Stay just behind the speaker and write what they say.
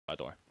By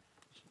the way.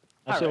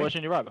 I'm still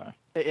watching your right, bro.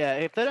 Yeah,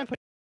 if they don't put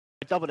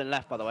double in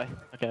left, by the way.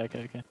 Okay.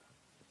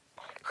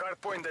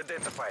 Hardpoint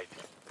identified.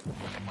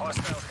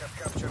 Hostiles have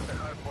captured the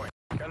hardpoint.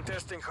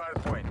 Contesting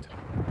hardpoint.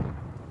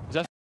 Is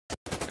that?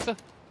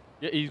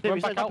 Yeah, he's Yeah, going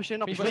we back said out.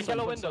 pushing up, He's pushing He's running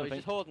yellow something. window,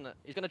 he's just holding it.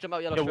 He's gonna jump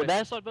out yellow Yeah, well, straight.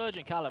 their side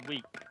virgin, Callum,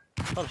 weak.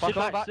 Push Sit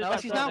back, back, sit now.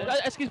 back, He's down.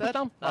 Excuse me,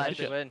 down. Nah, Shit.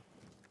 shit. Win. You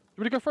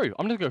wanna go through?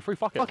 I'm gonna go through.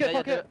 Fuck it. Pocket, Yeah, do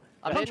pocket. it.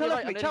 I'm Punch your hitting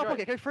left, you mate. right, Chow I'm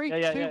hitting pocket. Go 3,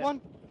 Yeah, 2, yeah.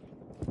 1.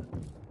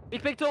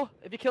 Big door.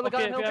 If you kill the guy,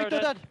 Okay, he'll if big you're door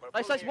dead.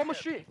 dead. Nice, one more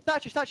street.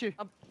 Statue. Left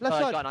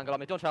Alright, side. got an angle on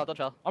me. Don't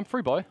trail. I'm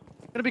free, boy.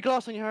 Gonna be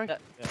glass on you, Harry. Yeah.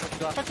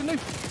 Back to new.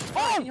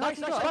 Oh, Nice.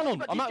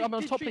 Callum, I'm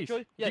on top piece.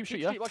 Yeah, Deep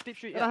street, yeah? Watch deep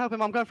street, Can I help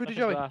him? I'm going through to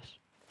Joey. Glass.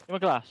 Give me a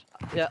glass.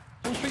 Yeah.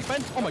 On street,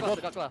 Ben. Oh my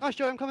god. Got glass. Nice,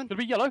 Joey. I'm coming. Could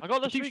it be yellow? I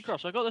got the Deep street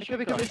cross. I got the It could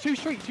be street cross.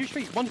 There's two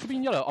street. One could be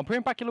in yellow. I'm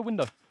putting back yellow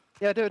window.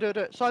 Yeah, do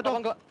it. Side Got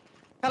one door. got.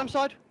 Callum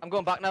side. I'm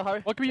going back now, Harry.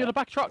 What could be in the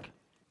back truck?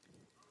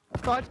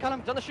 Side,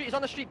 Callum. He's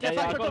on the street. Yeah, Get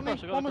yeah, back, I Back got truck the on me.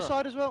 cross, I got One the more cross.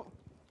 side as well.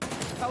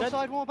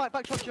 Outside, one more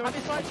back truck, Joey. I'm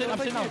inside. I'm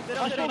sitting down.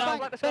 I'm Staying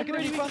down.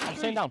 I'm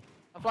staying down.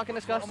 flanking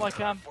this guy. On my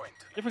cam.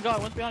 Different guy,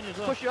 one's behind you as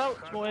well. Push you out.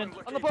 Small in.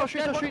 On the ball,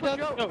 Street, dead, street, push dead.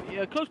 you out. Yo,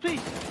 yeah, close please.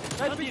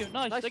 Nice for you.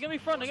 Nice. Nice. They're getting me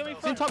front. They're getting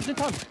me Same front.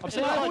 time. I'm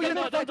staying Yeah, down.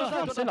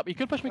 yeah, I'm staying up. You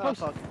could push me close.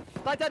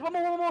 Dead, one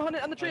more, on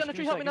the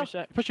tree, help me now.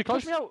 Push you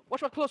close. Push me out.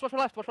 Watch my close, watch my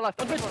left.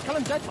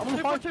 Callum dead. I'm on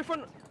the Two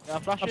front. Yeah,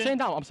 I'm flashing. I'm staying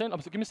down.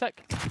 Give me a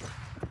sec.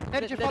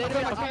 Head your They're front,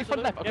 doing go it. back.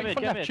 Front left. Get mid, Front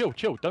get left. mid.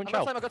 Chill. Don't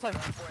chill. I got time.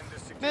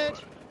 Mid.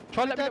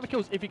 Try and let me get the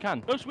kills if you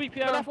can. Go sweep, The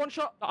Pierre. left one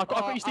shot. I've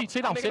got you.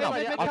 Stay down. mid, mid,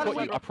 I've got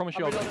Callum, you. I promise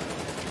you. Callum, mid.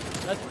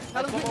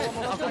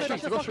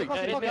 I've got street.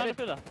 Yeah, he's behind the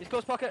pillar. He's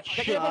close pocket.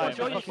 Shit, Get one, man.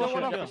 Joey. Fuck, Still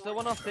one fuck, off. fuck. Still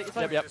one off. Take your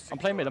time. Yep. I'm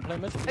playing mid.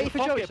 Hey, for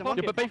Joey, someone.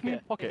 Yeah, but both me in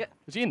pocket.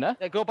 Is he in there?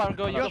 Yeah, go Baron,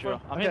 go. You Yeah, got sure. it.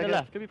 I'm hitting the Okay.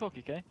 left. Give me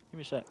pocket, okay? Give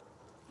me a sec.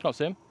 Can't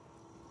see him.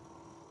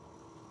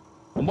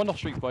 I'm one off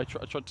street, boy.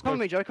 Try to Come go. with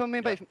me, Joey. Come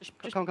with me, babe.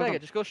 Just Come.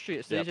 just go straight.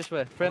 It's the Yeah. easiest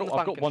way. Frame the I've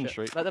bank got and one shit.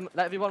 street.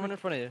 Let everyone run in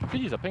front of you. You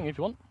could use a ping if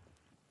you want.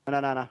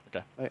 No.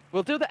 Okay.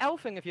 We'll do the L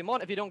thing if you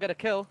want. If you don't get a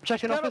kill,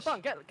 Checking Grab office. a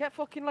bank, Get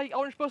fucking like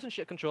orange bus and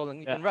shit control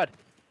and Yeah. in red.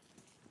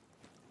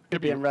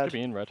 Could be in red. Could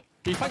be in red.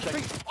 He flanked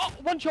street. Oh,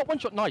 one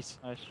shot. Nice.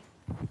 Nice.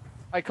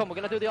 Alright, come. We're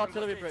gonna do the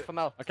artillery break for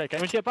Mel. Okay.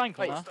 Can we get bank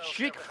on Right, that?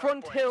 streak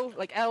front hill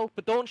like L,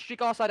 but don't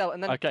streak our side out,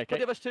 and then Okay, put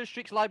the other two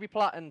streaks library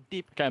plat and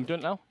deep. Okay, I'm doing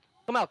it now.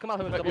 Come out.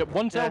 Whoever's Yeah, double.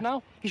 one tail Yeah.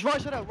 now. He's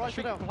right side out.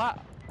 Street Right flat.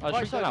 Right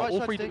Street side, now. right All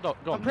side, three. Steve. Go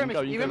on. I'm premise.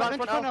 You You go. went You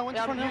back front now, one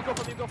Yeah, front you now. go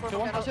for him.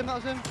 That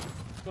was him.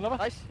 go another.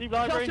 Nice. Deep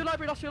Last library.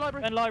 two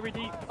library. And library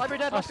deep. Library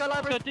dead. Last guy Nice.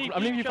 library. Go deep.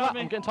 I'm leaving you deep, flat.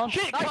 Charlie. I'm getting time.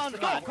 Shit, Come nice, on,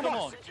 come guys. on. Come on. I'm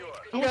Someone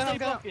stay going.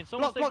 blocking.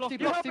 Someone stay Block, blocking.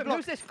 Steve, You block, help Steve, him. block.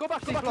 Who's this? Go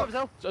back. Steve, Go block.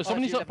 back.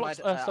 Someone needs to block.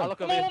 I'll look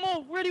Come over on, you. come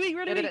on. Really weak,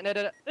 really They weak. did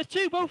it. There's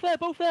two, both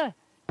there.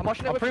 I'm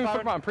watching it I'm with pre in front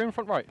Baron. right. I'm pre in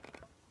front right.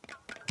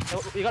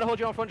 You gotta hold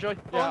your own front, Joey.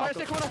 Yeah, Oh, I've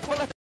nice. Come on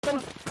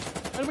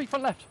left. And weak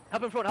front left.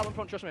 Help him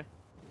front, trust me.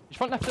 He's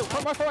front left.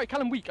 Front right.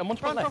 Callum weak. And one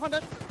front left. Front,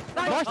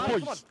 Nice Come on,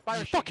 boys.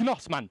 Byron, Fucking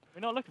us, man. We're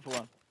not looking for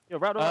one. Yo,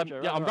 right,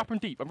 Yeah, I'm rapping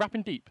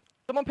deep.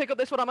 Someone pick up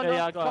this one. I'm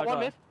Yeah, I got Got it, one I got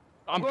mid.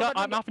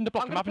 I'm having the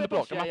block. I'm having the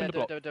block.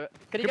 Yeah, do it.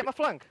 Can you get my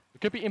flank?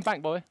 It could be in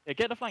bank, boy. Yeah,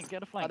 get the flank.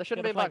 They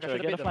shouldn't be in back, I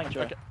should've Get the beat flank,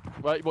 them.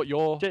 Joey. Right, what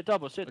you're? Sit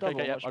double. Okay,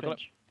 Yeah, I got it.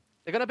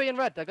 They're gonna be in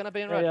red. Yeah,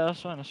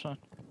 that's fine.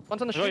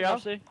 One's on the Go, street you now.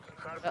 have to.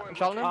 I'm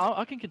challenging him.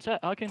 I can contest.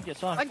 I can get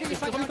time. I can give you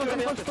Close, flank.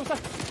 close, Joey.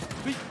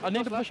 close. I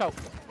need to push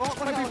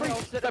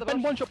out.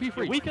 Ben one shot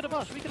P3. Weak at the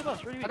bus.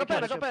 Really weak.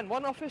 I got Ben.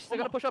 One office. They're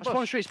gonna push up.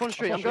 Spawn street.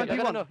 I'm going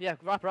P1. Yeah,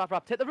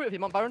 wrap. Take the route if you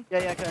want, Baron. Yeah,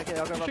 okay.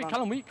 I'll go Street right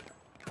Callum weak.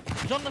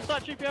 He's on the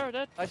statue, Pierre,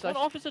 dead. Nice. One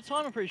officer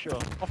time, I'm pretty sure.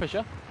 Office,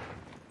 yeah.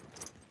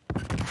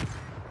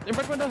 In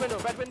red window.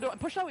 Red window.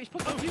 Push out. He's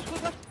pushed out. He's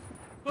close left.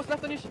 Close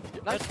left on you.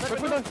 Nice.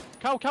 Red window.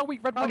 Cow weak.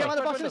 Red I'll get window. by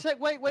the bus in a sec.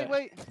 Wait.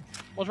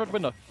 What's red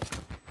window?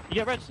 You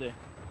get red, Steve.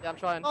 Yeah, I'm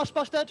trying. Last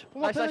bus dead.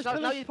 One more Nice. Now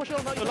pillars. you push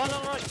on. Line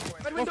on right.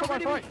 Red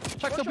window. Right.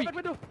 Check the weak. Red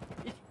window.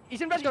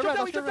 He's in red. He Let's go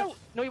jumped red, out.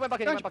 No, he went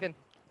back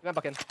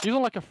in. He's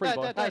on like a free Dead,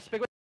 boy. dead. Nice.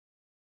 Big.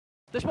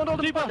 This one all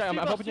the Two bus, I'm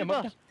helping you, I'm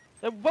helping you.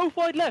 They're both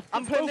wide left.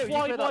 I'm playing both new, you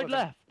play that wide one.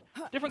 left.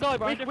 Different guy,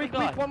 Brian. Weak.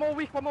 Different guy. One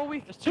more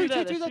weak. There's Two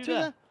there.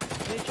 there.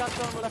 Need chance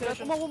on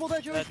rotation. One more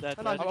there, Joey. Dead.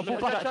 I'm full Chance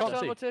flash, I can't on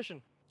see.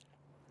 rotation.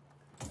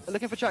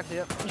 Looking for tracks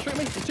here. Shoot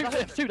me.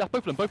 It's two. That's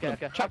both of them. Okay.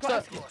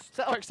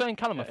 Set up. Track staying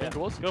Callum, I think it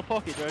was. Go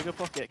pocket, Joe. Go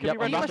pocket. Can Yep, you I'm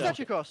run Get my back left?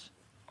 statue cross.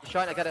 He's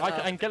trying to get it. I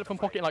can get it from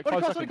pocket in like Got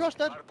 5 a seconds. cross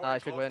dead.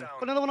 Nice, big win.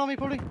 Got another one on me,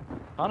 probably.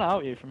 I know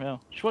out you from here.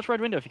 Just watch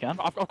red window if you can.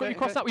 I've got you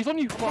crossed out. He's on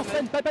you.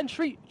 Ben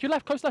street. To your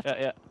left, close left.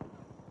 Yeah.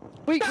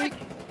 Weak.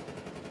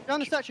 Down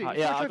the statue.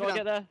 Yeah, I gotta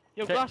get there.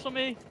 Yo, Okay. glass on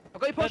me. I've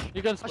got you push.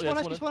 You guys. I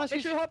spawn.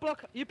 Make sure you hard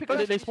block. You pick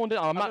They up. spawned in.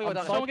 I'm gonna go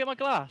down. Someone outside. get my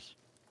glass.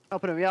 I'll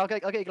put him. Yeah, I'll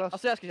get your glass. I'll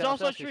say Askies.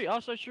 Outside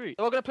street.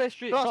 They're all gonna play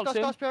street.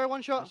 Glass, Pierre,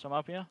 one shot. So I'm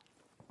helping you.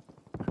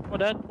 One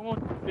dead. One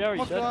more. Pierre, you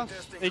One said.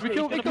 glass. He's We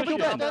killed gonna Ben, push you.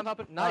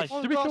 Ben. Nice.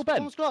 Did we kill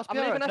Ben? One's glass, I'm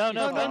Pierre. leaving No,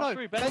 No. Ben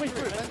Ben through.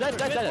 through. Ben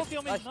Dead. pocket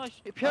on me. Nice.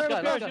 Pierre,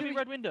 Nice, Pierre, Shoot me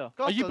red window.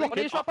 glass, Are you though. One blocking?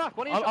 of you shot back.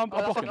 I'm That's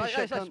blocking.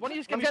 nice. One of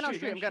you I'm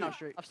getting out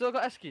street. I've still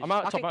got Eskies. I'm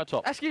out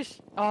top. Eskies.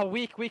 Oh,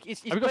 weak. He's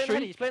Have we got playing the street?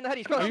 heady. He's playing the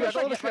heady. I got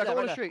all the street. I got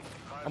all the street.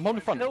 I'm on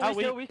the front. No, How he's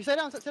still weak? weak. Sit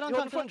down, You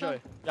hold the front,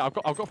 Joey. Yeah,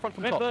 I've got front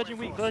from Red top. virgin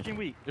weak.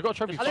 You've got a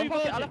trophy. I left Two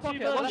pocket. virgin,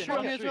 two I One left street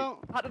on me pocket. as well.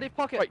 Had to leave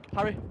pocket. Right.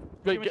 Harry.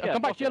 Wait,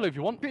 come back to yellow if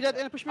you want. Street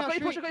dead, push me out,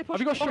 street. Have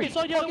you got Pocket street?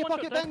 side yellow,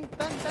 Pocket, one shot,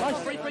 Ben, Nice, Ben.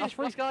 free, free.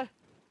 Last guy.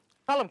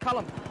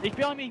 Callum. He's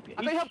behind me.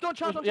 I got help, don't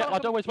charge, don't Yeah, charge. I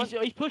don't always win.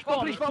 He's pushed Spot on,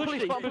 police, he's pushed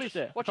it, spot he's police. pushed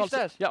it. Watch your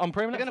stairs. Yeah, I'm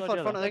priming They're it. gonna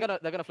flood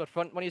front, They're gonna flood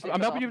front when he's. I'm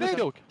helping you with the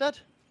skill. Dead.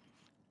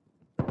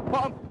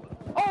 Bottom.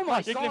 Oh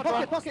my Digging god. in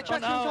front. Pocket, check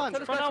Front two out,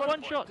 times. front out,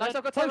 one shot. Nice,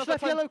 I've got Close time.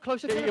 left yellow,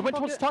 close left Yeah, yellow. went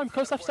towards time,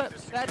 close left step.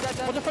 Dead.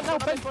 On the front now,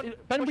 Ben weak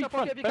front. Ben weak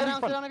front.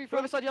 Down,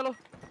 Front side yellow.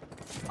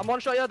 I'm one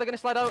shot, yeah, they're gonna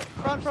slide out.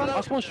 Front.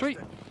 That's one street.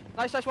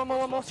 Nice, one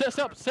more. Sit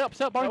up,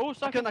 Barry. They're all I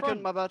stuck couldn't, in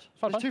front. my bad.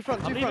 Fine, There's two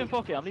front, I'm two leaving front.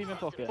 pocket, I'm leaving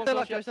pocket. Still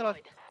alive, Joe, still alive.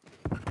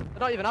 They're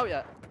not even out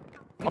yet.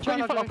 I'll put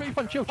you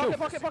front, chill. Pocket,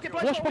 blind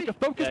Watch shot, pocket,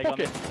 focus Yeah,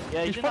 pocket.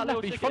 Yeah, He's he's in that front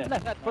little left, he's ticket.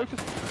 front left.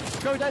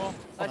 Focus. Go dead.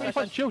 Nice,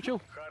 Front, chill.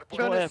 Go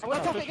Yeah, there.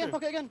 push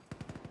Pocket again.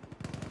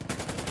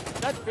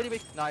 Dead, really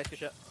weak. Nice, good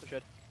shit.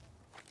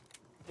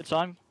 Good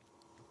time.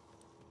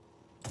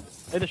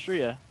 Hey, the street,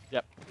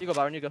 yeah. You go,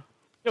 Baron, you go.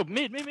 Yo,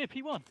 mid,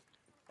 P1. I'm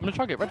gonna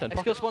try to get red then.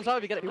 X-kill spawns out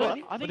if you get it quick.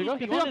 I think Where'd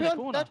he's he go? P1 in the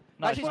corner. Dead.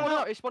 Nice.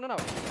 He's spawning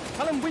out.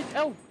 Callum weak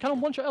L. Callum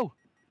one shot L.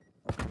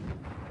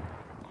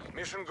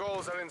 Mission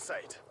goals are in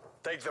sight.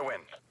 Take the win.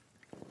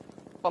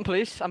 Bottom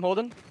police, I'm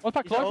holding. One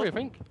back He's library, I old.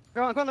 think.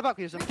 Go on the back,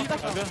 use them.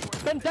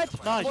 Ben dead.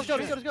 Nice.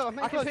 Let's go. I'm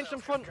I can close. pinch them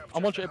front.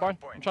 I'm one shot Barry.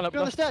 I'm trying to Go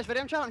on the help. stairs, ready?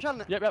 I'm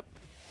challenging it. Yep.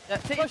 Yeah,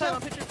 take your time,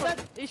 I'm pinching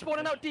front. He's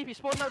spawning out deep, He's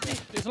on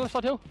the left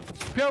side hill.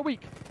 PR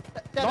weak.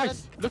 Dead.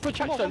 Nice. Look for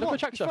Chaxo. Look for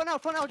Chaxo.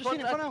 Front out, just seen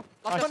it, front out.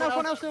 Nice.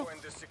 Front out still.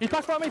 He's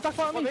back front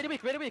of me. Ready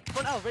weak.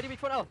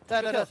 Front L.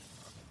 Dead.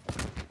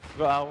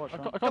 Go out, watch I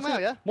out. can't Come see.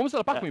 out, yeah? One was at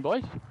the back of me,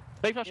 boys.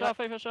 Fake flash Yeah. out,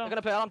 fake flash I'm out.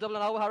 gonna play L, I'm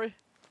doubling out, Harry.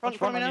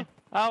 Front of me now.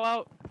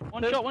 Out.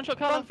 One shot,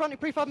 Callum. Front,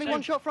 prefab me, Same.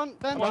 one shot front,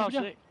 Ben. Wow,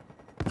 yeah. sick.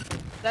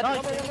 Dead,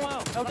 Nice. one more.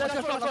 Oh, dead, Let's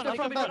go front,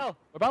 front, Ben. L.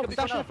 About.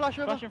 Dash and flash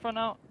over. Flash in front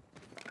out.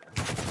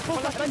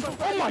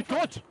 Oh my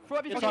god. Throw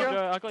up your Good fucking time, hero.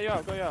 Joe. I got you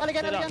out,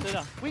 Stay Stay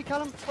down. Weak,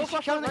 Callum.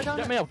 flash Challenge right.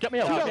 it. Get me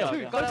out. Two,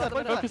 yeah. go inside.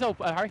 Focus out,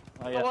 Harry.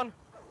 Oh, Go yeah. one.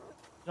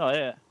 Oh,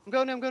 yeah. I'm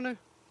going now. No,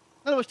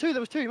 there was two.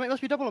 Mate,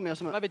 must be double on me or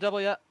something. Maybe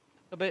double, yeah.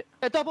 A bit.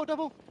 Yeah,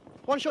 double.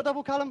 One shot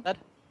double, Callum. Dead.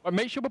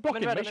 Make sure we're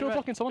blocking. red, Make sure we're red.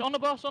 blocking someone. On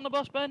the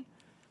bus, Ben.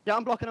 Yeah,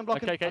 I'm blocking.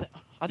 Okay.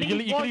 I think You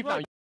he's can leave now.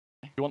 wide.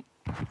 You want?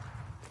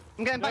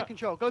 I'm getting back Yeah.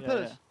 control. Go Yeah,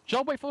 pillars. Shall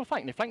I wait for the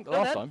flank? They flanked the Go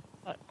last ahead.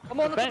 time. Come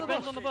on,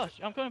 Ben's on the bus.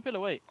 I'm coming pillar,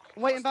 wait.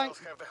 I'm waiting bank.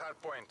 Hostiles have the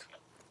hard point.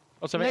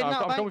 Oh, so mate, Mid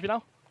now, I'm coming with you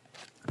now.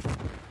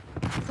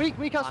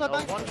 Weak outside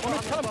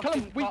bank.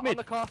 Callum, weak mid.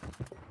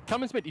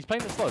 Callum's mid. He's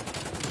playing it slow.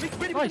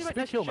 Nice,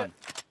 big kill, man.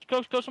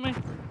 Close to me.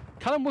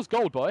 Callum was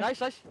gold, boy.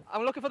 Nice.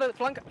 I'm looking for the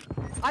flank.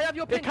 I have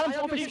your ping. Callum's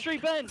I have your Deep ping.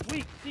 street, Ben.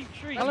 Weak, deep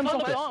street. Callum's on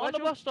off the, it. on the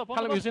bus stop. On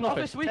Callum the was bus in stop.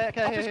 office. Office weak.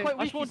 Okay, Office here. quite I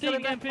weak. spawned He's still deep,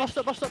 in there. getting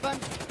pinched. Bust up, Ben.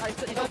 He's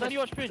Then on you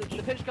watch pinch.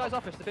 the pinch guy's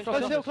office. The pinch guy's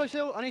Close hill, office. close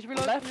hill. I need to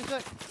reload. Left. Give me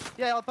a sec.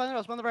 Yeah, I'll ban the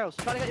rails, ban the rails.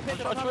 Trying to get your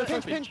pinch. I'll try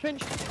to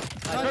Pinch.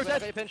 I Nice.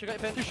 got your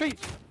pinch. Deep street.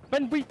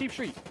 Ben, weak, deep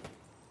street.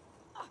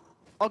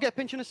 I'll get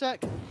pinch in a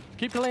sec.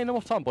 Keep delaying them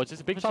off time, boys.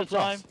 It's a big What's time the for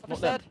us. time? Not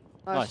Office them. dead.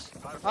 Nice.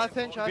 I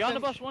pinch. Behind the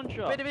bus, one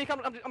shot. Ready weak.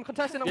 I'm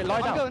contesting. Yeah, lie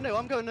I'm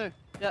down. going new.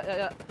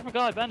 Yeah. Different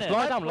guy, Ben.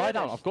 Lie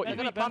down. I've got Ben,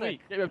 you. weak, Ben,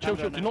 panic. weak. Yeah, chill.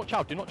 I'm Do not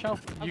chow. Do not chow. I'm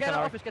You getting can, out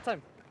Harry. office. Get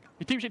time.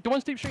 Deep street. The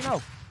one's deep street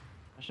now.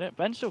 That's it.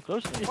 Ben's still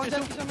close. One's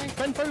empty on me.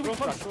 Ben, very weak.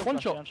 One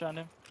shot. I'm trying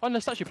him. On the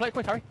statue. Play it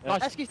quick, Harry. Yeah.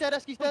 Nice. Eski's dead.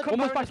 One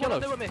more back What yellow.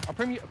 do with me? I'm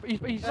premium.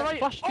 He's Alright.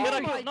 flashed. Oh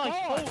Nice. my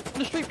Nice. God. On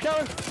the street,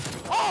 Piero.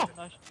 Oh!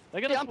 Nice. They're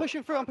gonna. Yeah, I'm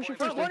pushing through.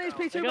 Front one is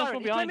P2 They're gonna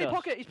Baron. spawn He's playing me behind us.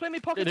 pocket. He's playing me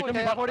Yeah, pocket. they're Okay,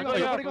 coming I've back. already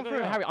got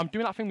you. Harry, I'm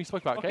doing that thing we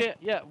spoke about, okay? Okay,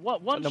 yeah.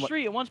 One No, what-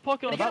 street and one's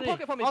pocket on Can the you get a street.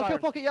 pocket for me, I'll kill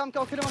Baron? pocket. Yeah,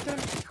 I'll kill him.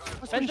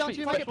 Let's push down to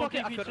you, mate.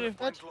 Pocket. I TP2. couldn't.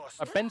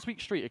 Dead. Ben's weak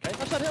street, okay?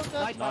 Left side hill, dead.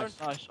 Nice, Baron.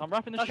 Nice. I'm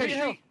wrapping the Okay, street.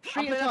 hill. Street I'm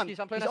in playing time. Eskies,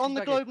 I'm playing He's on Eskies the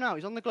back globe now.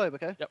 He's on the globe,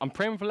 okay? Yeah, I'm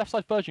praying for left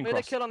side Virgin Made a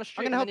cross. kill on a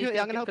street. I'm gonna and help then you,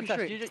 yeah, I'm gonna help you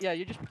contest. street. Yeah,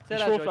 you just stay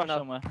Full there, Joe, flash now.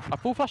 somewhere. I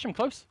full flash him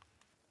close.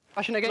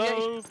 Flashing again. Yeah,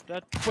 Low,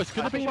 dead. Boys,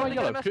 could have been I'll my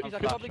yellow. probably get him,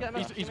 I'll probably get him out.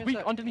 He's Give me a weak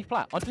sec. underneath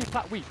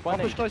flat weak. By I'll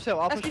push name. close hill.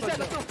 I'll push Eskies close dead,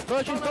 let's hill. go.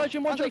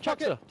 Virgin, one shot,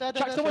 Andy, Chaxer. dead,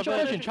 Chaxer, one shot,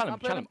 dead. Virgin,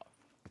 challenge him.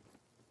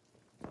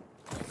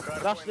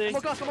 That's the. One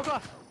more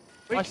glass.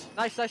 Nice.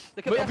 Nice. They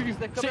Wait, could be have you- Eskies,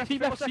 they could be sit Eskies, deep 3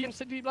 more left, seconds.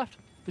 sit deep left.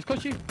 He's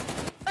close to you.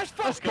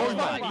 Let's go, man.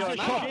 man. He's a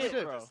Nice. shot. Shit,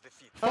 Shit. bro.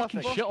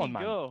 Fucking shit on,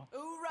 man. Go.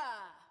 Hoorah!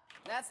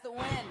 That's the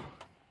win.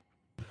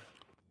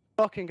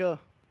 Fucking go.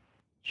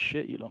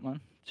 Shit, you lot, man.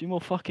 2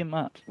 more fucking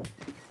maps.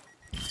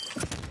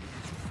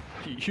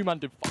 You man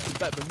did fucking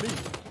better than me.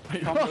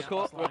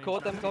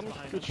 Record them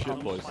comms. Good shit,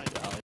 boys.